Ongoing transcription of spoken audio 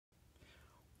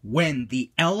When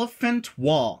the Elephant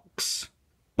Walks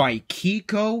by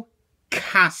Keiko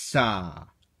Kasza.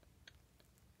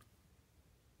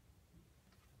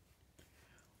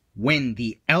 When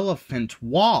the elephant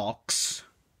walks,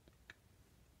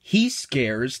 he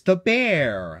scares the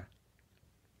bear.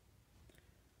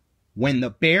 When the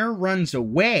bear runs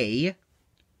away,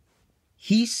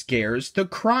 he scares the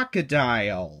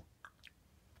crocodile.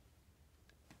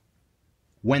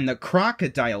 When the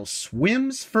crocodile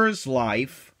swims for his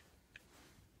life,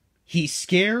 he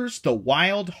scares the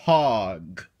wild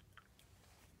hog.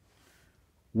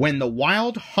 When the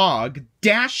wild hog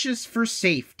dashes for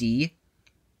safety,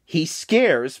 he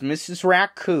scares Mrs.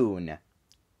 Raccoon.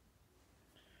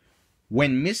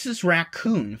 When Mrs.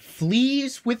 Raccoon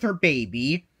flees with her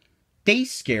baby, they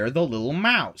scare the little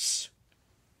mouse.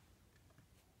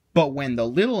 But when the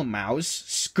little mouse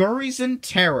scurries in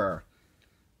terror,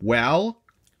 well,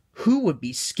 who would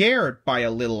be scared by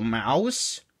a little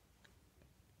mouse?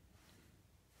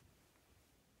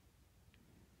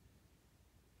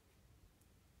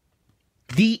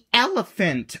 The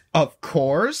elephant, of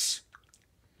course.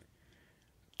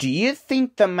 Do you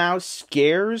think the mouse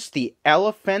scares the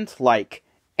elephant like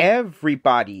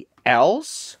everybody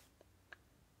else?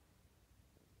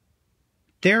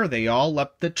 There they all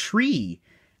up the tree,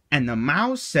 and the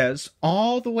mouse says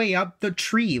all the way up the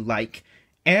tree like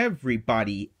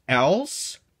everybody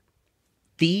else.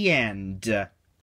 The end.